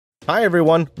Hi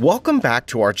everyone, welcome back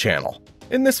to our channel.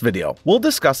 In this video, we'll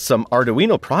discuss some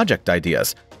Arduino project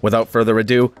ideas. Without further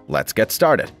ado, let's get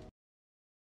started.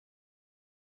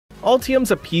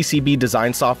 Altium's a PCB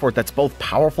design software that's both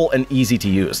powerful and easy to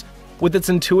use. With its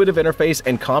intuitive interface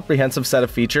and comprehensive set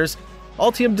of features,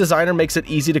 Altium Designer makes it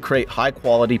easy to create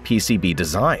high-quality PCB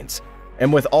designs.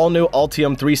 And with all-new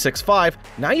Altium 365,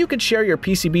 now you can share your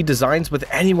PCB designs with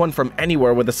anyone from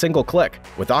anywhere with a single click.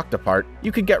 With Octopart,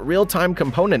 you can get real-time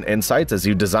component insights as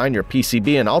you design your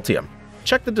PCB in Altium.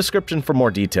 Check the description for more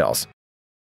details.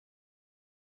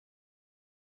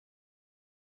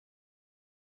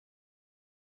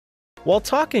 While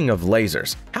talking of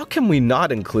lasers, how can we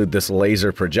not include this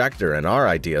laser projector in our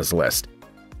ideas list?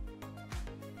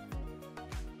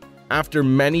 After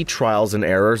many trials and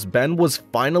errors, Ben was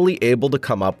finally able to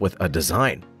come up with a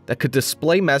design that could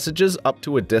display messages up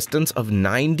to a distance of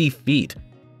 90 feet.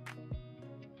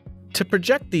 To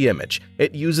project the image,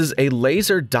 it uses a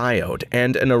laser diode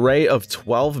and an array of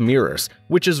 12 mirrors,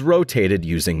 which is rotated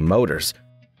using motors.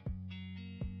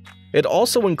 It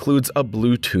also includes a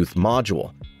Bluetooth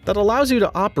module that allows you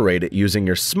to operate it using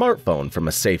your smartphone from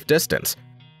a safe distance.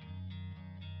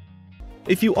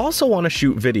 If you also want to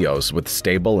shoot videos with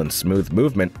stable and smooth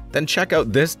movement, then check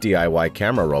out this DIY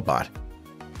camera robot.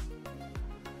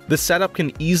 The setup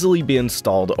can easily be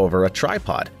installed over a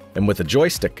tripod, and with a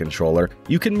joystick controller,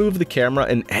 you can move the camera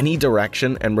in any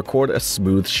direction and record a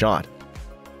smooth shot.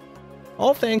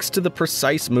 All thanks to the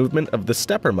precise movement of the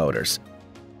stepper motors.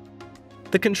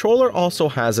 The controller also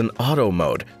has an auto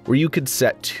mode where you could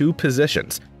set 2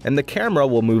 positions, and the camera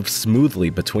will move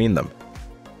smoothly between them.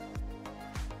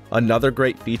 Another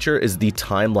great feature is the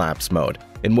time-lapse mode,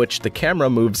 in which the camera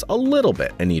moves a little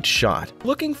bit in each shot.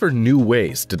 Looking for new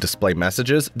ways to display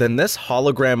messages, then this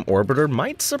hologram orbiter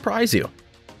might surprise you.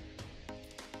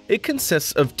 It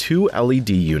consists of 2 LED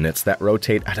units that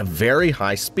rotate at a very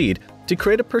high speed to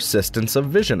create a persistence of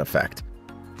vision effect.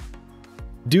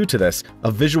 Due to this,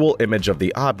 a visual image of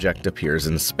the object appears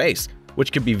in space,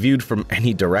 which can be viewed from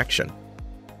any direction.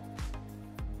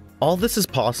 All this is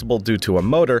possible due to a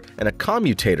motor and a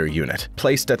commutator unit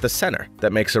placed at the center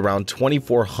that makes around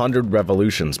 2400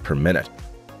 revolutions per minute.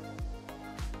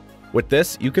 With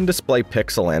this, you can display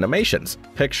pixel animations,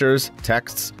 pictures,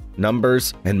 texts,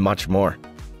 numbers, and much more.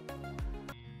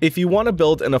 If you want to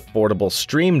build an affordable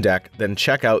stream deck, then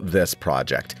check out this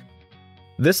project.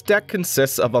 This deck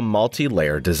consists of a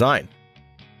multi-layer design.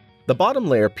 The bottom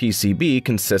layer PCB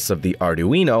consists of the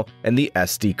Arduino and the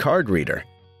SD card reader.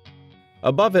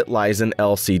 Above it lies an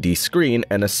LCD screen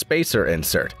and a spacer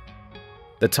insert.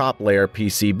 The top layer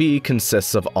PCB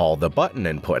consists of all the button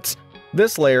inputs.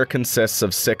 This layer consists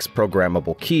of 6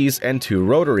 programmable keys and 2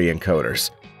 rotary encoders.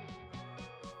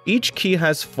 Each key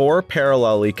has 4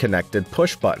 parallelly connected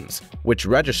push buttons, which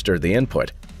register the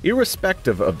input,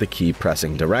 irrespective of the key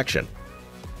pressing direction.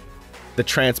 The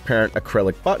transparent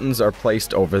acrylic buttons are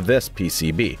placed over this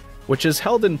PCB, which is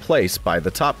held in place by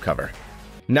the top cover.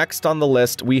 Next on the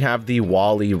list, we have the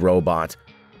WALL-E robot.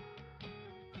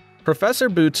 Professor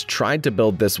Boots tried to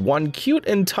build this one cute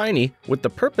and tiny with the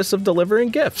purpose of delivering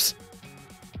gifts.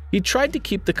 He tried to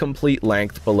keep the complete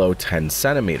length below 10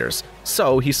 centimeters,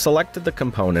 so he selected the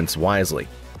components wisely.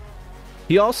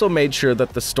 He also made sure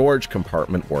that the storage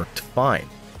compartment worked fine.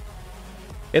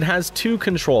 It has 2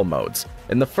 control modes.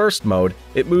 In the first mode,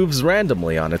 it moves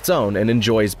randomly on its own and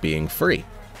enjoys being free.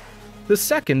 The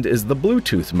second is the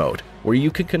Bluetooth mode, where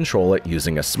you can control it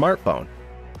using a smartphone.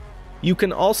 You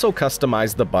can also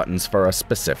customize the buttons for a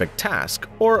specific task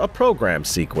or a program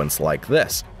sequence like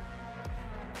this.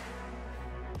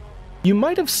 You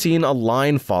might have seen a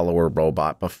line follower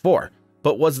robot before,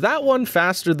 but was that one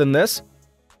faster than this?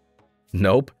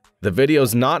 Nope, the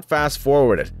video's not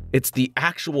fast-forwarded, it's the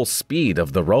actual speed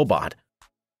of the robot.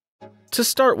 To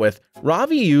start with,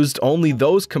 Ravi used only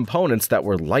those components that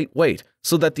were lightweight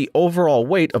so that the overall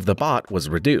weight of the bot was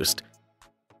reduced.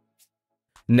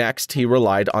 Next, he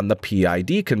relied on the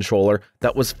PID controller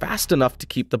that was fast enough to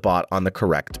keep the bot on the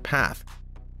correct path.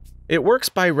 It works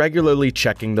by regularly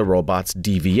checking the robot's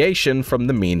deviation from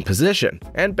the mean position,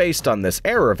 and based on this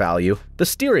error value, the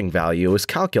steering value is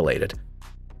calculated.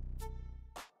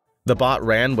 The bot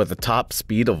ran with a top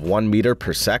speed of 1 meter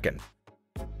per second.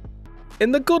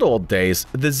 In the good old days,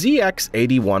 the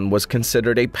ZX81 was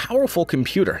considered a powerful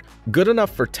computer, good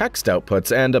enough for text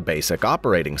outputs and a basic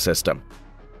operating system.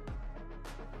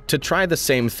 To try the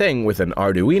same thing with an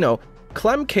Arduino,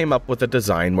 Clem came up with a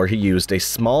design where he used a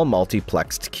small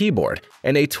multiplexed keyboard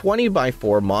and a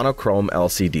 20x4 monochrome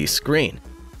LCD screen.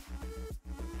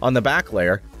 On the back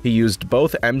layer, he used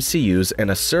both MCUs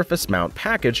and a surface mount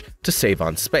package to save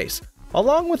on space,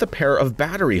 along with a pair of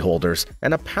battery holders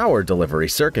and a power delivery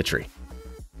circuitry.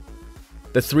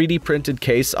 The 3D printed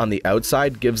case on the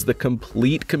outside gives the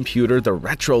complete computer the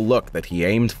retro look that he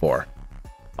aimed for.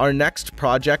 Our next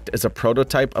project is a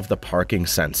prototype of the parking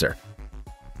sensor.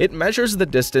 It measures the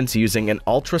distance using an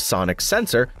ultrasonic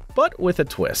sensor, but with a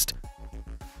twist.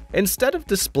 Instead of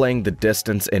displaying the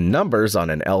distance in numbers on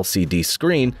an LCD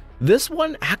screen, this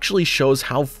one actually shows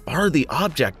how far the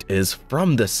object is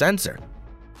from the sensor.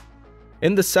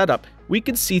 In the setup, we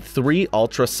can see 3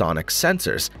 ultrasonic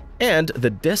sensors, and the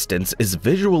distance is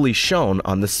visually shown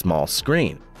on the small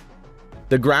screen.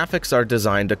 The graphics are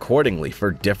designed accordingly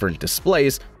for different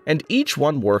displays, and each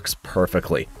one works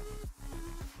perfectly.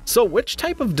 So which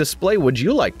type of display would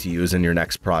you like to use in your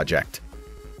next project?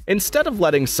 Instead of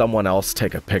letting someone else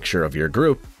take a picture of your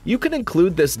group, you can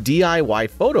include this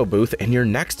DIY photo booth in your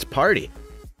next party.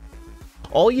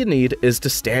 All you need is to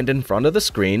stand in front of the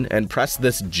screen and press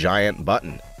this giant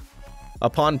button.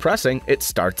 Upon pressing, it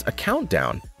starts a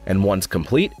countdown, and once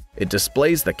complete, it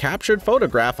displays the captured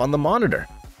photograph on the monitor.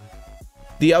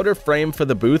 The outer frame for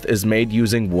the booth is made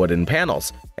using wooden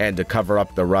panels, and to cover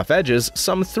up the rough edges,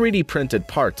 some 3D printed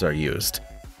parts are used.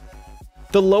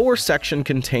 The lower section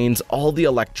contains all the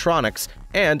electronics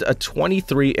and a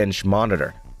 23-inch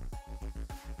monitor,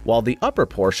 while the upper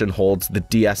portion holds the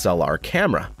DSLR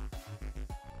camera.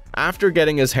 After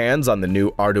getting his hands on the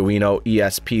new Arduino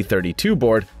ESP32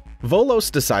 board, Volos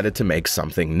decided to make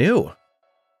something new.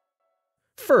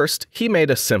 First, he made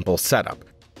a simple setup,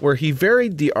 where he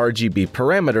varied the RGB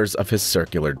parameters of his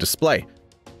circular display.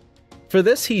 For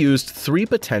this, he used 3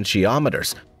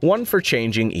 potentiometers, one for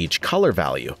changing each color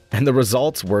value, and the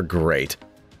results were great.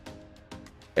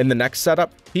 In the next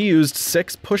setup, he used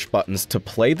 6 push buttons to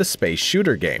play the space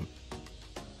shooter game.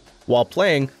 While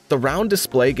playing, the round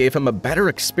display gave him a better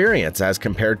experience as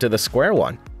compared to the square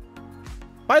one.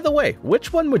 By the way,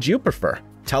 which one would you prefer?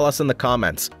 Tell us in the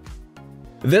comments.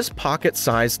 This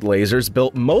pocket-sized laser is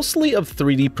built mostly of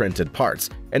 3D printed parts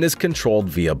and is controlled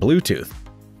via Bluetooth.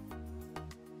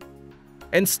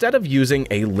 Instead of using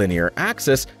a linear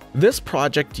axis, this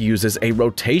project uses a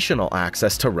rotational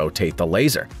axis to rotate the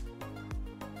laser.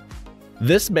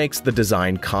 This makes the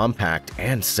design compact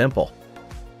and simple.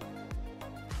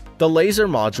 The laser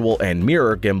module and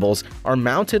mirror gimbals are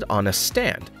mounted on a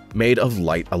stand made of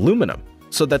light aluminum,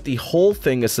 so that the whole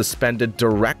thing is suspended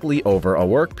directly over a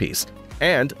workpiece,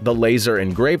 and the laser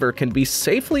engraver can be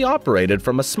safely operated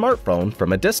from a smartphone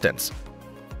from a distance.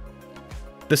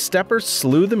 The steppers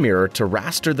slew the mirror to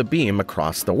raster the beam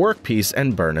across the workpiece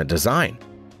and burn a design.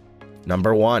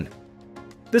 Number 1.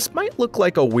 This might look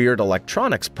like a weird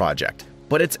electronics project,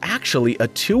 but it's actually a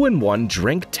 2-in-1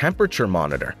 drink temperature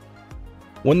monitor.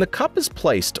 When the cup is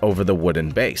placed over the wooden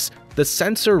base, the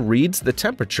sensor reads the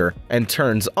temperature and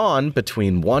turns on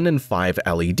between 1 and 5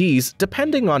 LEDs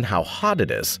depending on how hot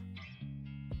it is.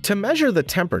 To measure the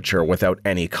temperature without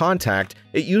any contact,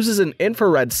 it uses an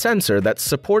infrared sensor that's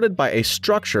supported by a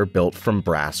structure built from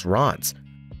brass rods.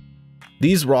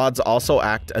 These rods also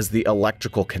act as the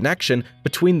electrical connection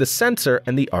between the sensor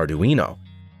and the Arduino.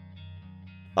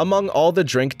 Among all the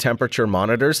drink temperature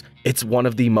monitors, it's one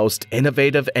of the most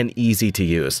innovative and easy to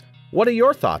use. What are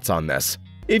your thoughts on this?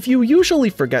 If you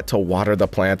usually forget to water the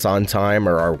plants on time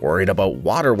or are worried about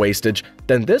water wastage,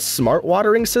 then this smart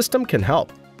watering system can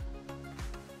help.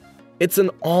 It's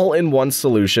an all-in-one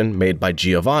solution made by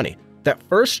Giovanni that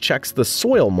first checks the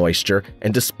soil moisture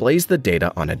and displays the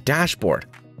data on a dashboard.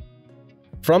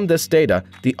 From this data,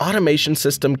 the automation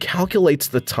system calculates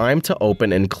the time to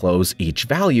open and close each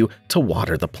value to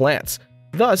water the plants,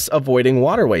 thus avoiding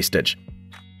water wastage.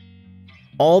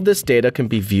 All this data can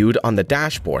be viewed on the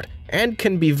dashboard and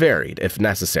can be varied if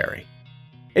necessary.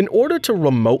 In order to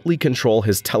remotely control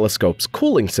his telescope's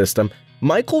cooling system,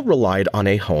 Michael relied on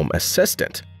a home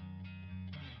assistant.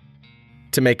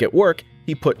 To make it work,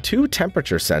 he put 2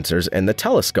 temperature sensors in the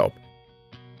telescope.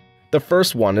 The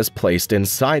first one is placed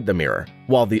inside the mirror,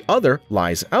 while the other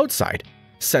lies outside,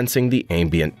 sensing the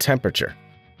ambient temperature.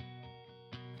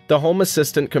 The home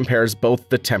assistant compares both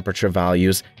the temperature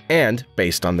values and,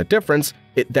 based on the difference,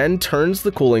 it then turns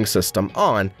the cooling system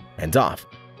on and off.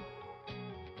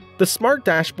 The smart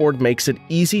dashboard makes it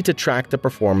easy to track the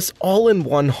performance.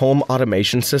 All-in-one home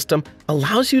automation system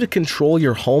allows you to control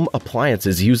your home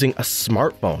appliances using a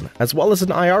smartphone as well as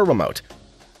an IR remote.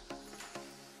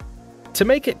 To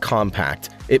make it compact,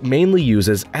 it mainly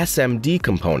uses SMD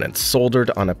components soldered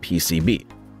on a PCB.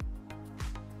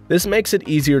 This makes it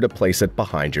easier to place it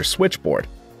behind your switchboard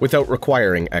without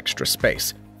requiring extra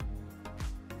space.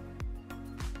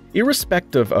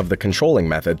 Irrespective of the controlling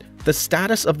method, the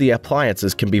status of the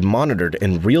appliances can be monitored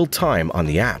in real time on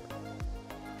the app.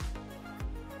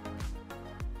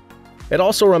 It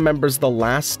also remembers the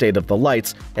last state of the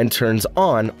lights and turns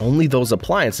on only those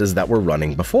appliances that were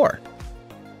running before.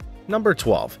 Number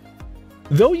 12.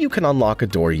 Though you can unlock a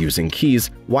door using keys,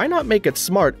 why not make it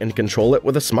smart and control it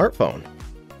with a smartphone?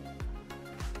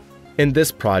 In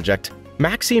this project,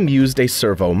 Maxime used a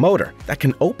servo motor that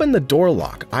can open the door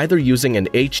lock either using an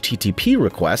HTTP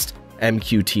request,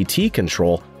 MQTT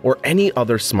control, or any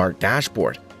other smart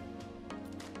dashboard.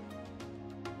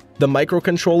 The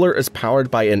microcontroller is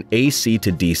powered by an AC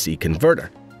to DC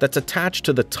converter that's attached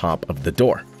to the top of the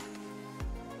door.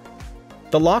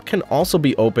 The lock can also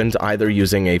be opened either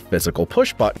using a physical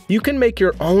push button. You can make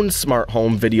your own smart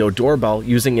home video doorbell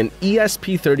using an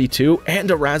ESP32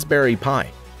 and a Raspberry Pi.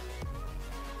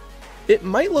 It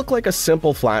might look like a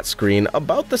simple flat screen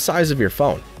about the size of your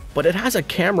phone, but it has a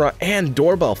camera and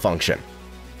doorbell function.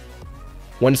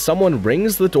 When someone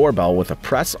rings the doorbell with a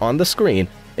press on the screen,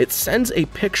 it sends a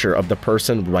picture of the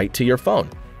person right to your phone.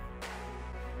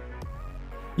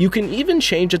 You can even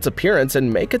change its appearance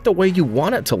and make it the way you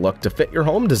want it to look to fit your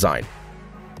home design.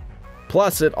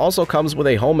 Plus, it also comes with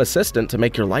a home assistant to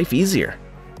make your life easier.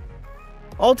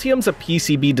 Altium's a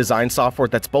PCB design software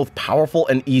that's both powerful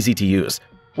and easy to use.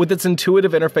 With its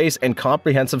intuitive interface and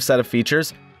comprehensive set of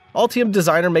features, Altium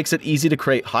Designer makes it easy to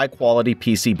create high-quality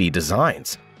PCB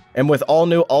designs. And with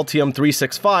all-new Altium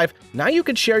 365, now you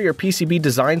can share your PCB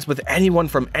designs with anyone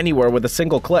from anywhere with a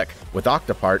single click. With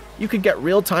Octopart, you can get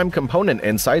real-time component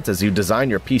insights as you design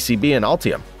your PCB in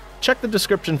Altium. Check the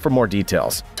description for more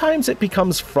details. Sometimes it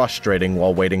becomes frustrating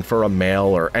while waiting for a mail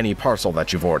or any parcel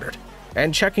that you've ordered.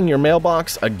 And checking your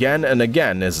mailbox again and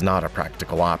again is not a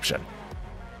practical option.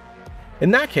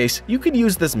 In that case, you could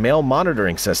use this mail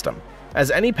monitoring system.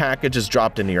 As any package is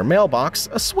dropped into your mailbox,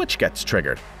 a switch gets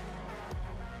triggered.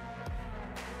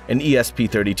 An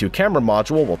ESP32 camera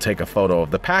module will take a photo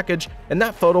of the package, and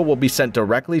that photo will be sent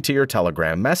directly to your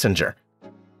Telegram messenger.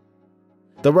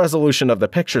 The resolution of the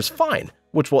picture's fine,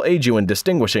 which will aid you in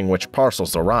distinguishing which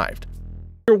parcels arrived.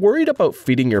 If you're worried about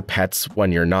feeding your pets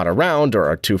when you're not around or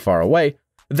are too far away,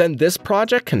 then this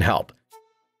project can help.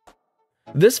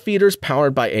 This feeder's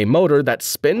powered by a motor that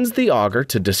spins the auger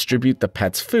to distribute the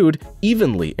pet's food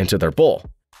evenly into their bowl.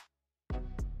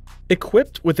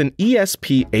 Equipped with an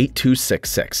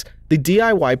ESP8266, the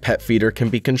DIY pet feeder can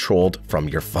be controlled from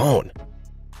your phone.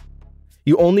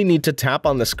 You only need to tap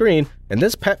on the screen, and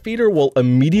this pet feeder will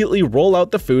immediately roll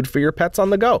out the food for your pets on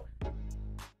the go.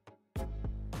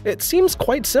 It seems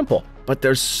quite simple, but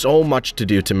there's so much to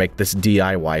do to make this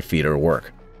DIY feeder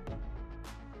work.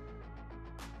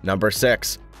 Number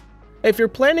 6. If you're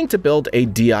planning to build a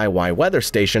DIY weather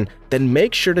station, then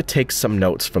make sure to take some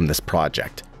notes from this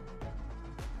project.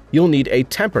 You'll need a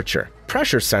temperature,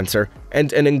 pressure sensor,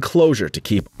 and an enclosure to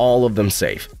keep all of them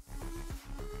safe.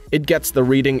 It gets the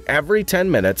reading every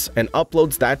 10 minutes and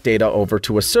uploads that data over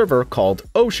to a server called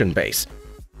OceanBase.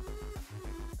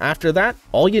 After that,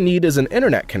 all you need is an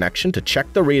internet connection to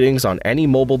check the readings on any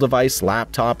mobile device,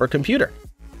 laptop, or computer.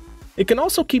 It can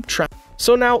also keep track.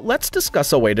 So now let's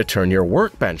discuss a way to turn your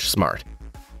workbench smart.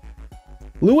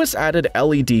 Lewis added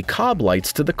LED cob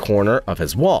lights to the corner of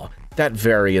his wall that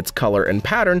vary its color and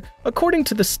pattern according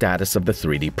to the status of the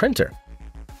 3D printer.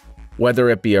 Whether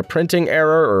it be a printing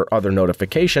error or other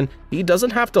notification, he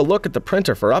doesn't have to look at the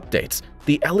printer for updates.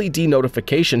 The LED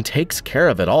notification takes care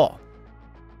of it all.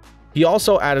 He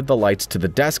also added the lights to the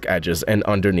desk edges and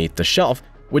underneath the shelf,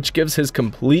 which gives his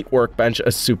complete workbench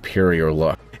a superior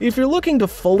look. If you're looking to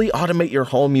fully automate your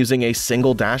home using a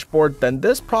single dashboard, then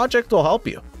this project will help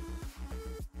you.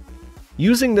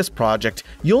 Using this project,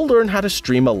 you'll learn how to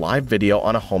stream a live video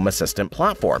on a Home Assistant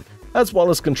platform, as well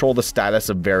as control the status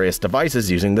of various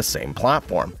devices using the same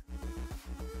platform.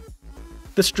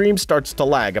 The stream starts to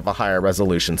lag if a higher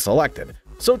resolution selected,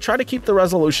 so try to keep the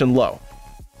resolution low.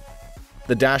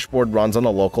 The dashboard runs on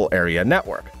a local area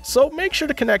network, so make sure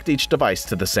to connect each device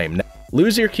to the same network.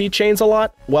 Lose your keychains a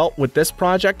lot? Well, with this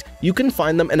project, you can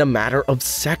find them in a matter of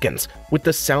seconds with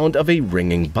the sound of a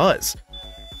ringing buzz.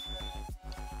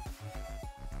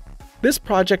 This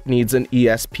project needs an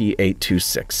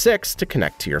ESP8266 to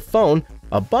connect to your phone,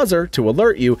 a buzzer to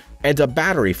alert you, and a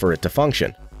battery for it to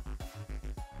function.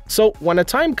 So when a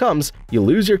time comes, you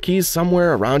lose your keys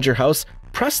somewhere around your house,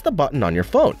 press the button on your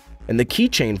phone, and the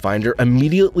keychain finder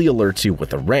immediately alerts you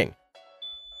with a ring.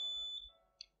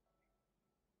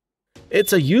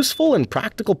 It's a useful and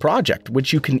practical project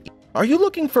which you can. Are you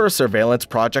looking for a surveillance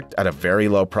project at a very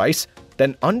low price?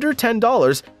 Then under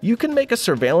 $10, you can make a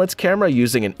surveillance camera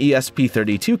using an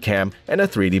ESP32 cam and a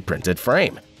 3D printed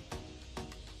frame.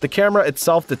 The camera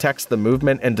itself detects the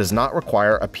movement and does not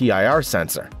require a PIR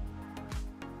sensor.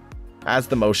 As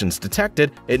the motion's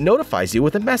detected, it notifies you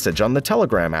with a message on the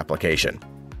Telegram application.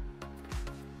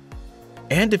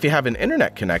 And if you have an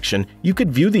internet connection, you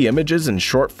could view the images and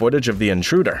short footage of the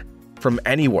intruder from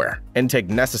anywhere and take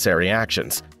necessary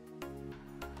actions.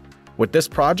 With this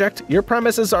project, your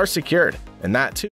premises are secured, and that too